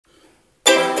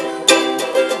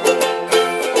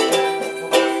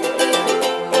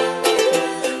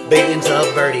Billions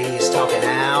of birdies talking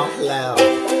out loud,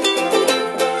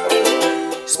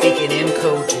 speaking in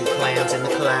code to clowns in the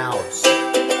clouds.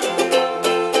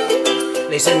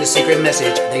 They send a secret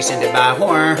message, they send it by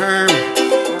worm,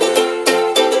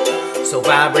 so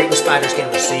vibrating spiders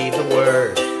can receive the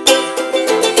word.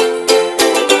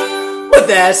 But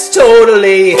that's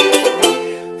totally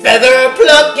feather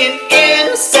plucking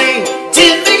insane.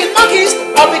 10 million monkeys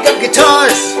all pick up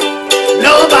guitars.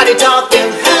 Nobody taught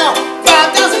them how.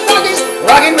 5,000 monkeys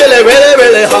rocking really, really,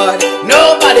 really hard.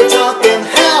 Nobody taught them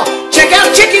how. Check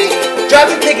out Chicky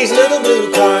driving Piggy's little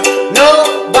blue car.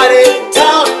 Nobody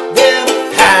taught them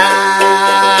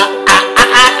how.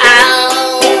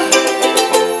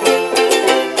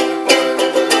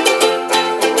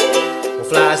 Well,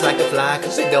 flies like to fly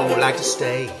 'cause they don't like to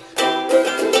stay.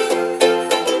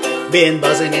 Been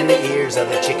buzzing in the ears of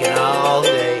the chicken all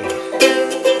day.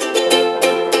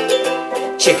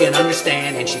 Chicken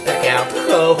understand and she peck out the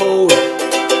code.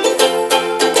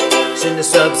 Send a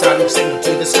subsonic signal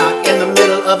to the snot in the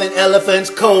middle of an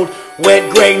elephant's cold, wet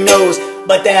gray nose.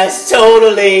 But that's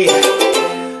totally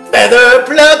feather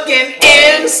plucking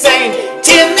insane.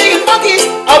 10 million monkeys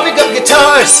all pick up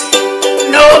guitars.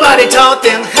 Nobody taught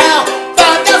them how.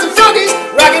 5,000 froggies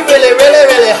rocking really, really,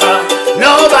 really hard.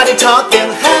 Nobody taught them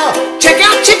how. Check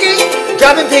out Chicky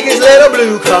driving Piggy's little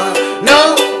blue car.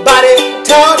 Nobody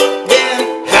taught them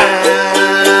how.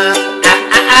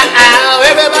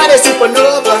 Everybody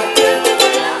supernova.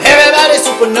 Everybody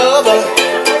supernova.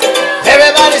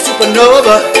 Everybody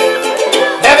supernova.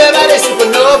 Everybody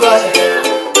supernova.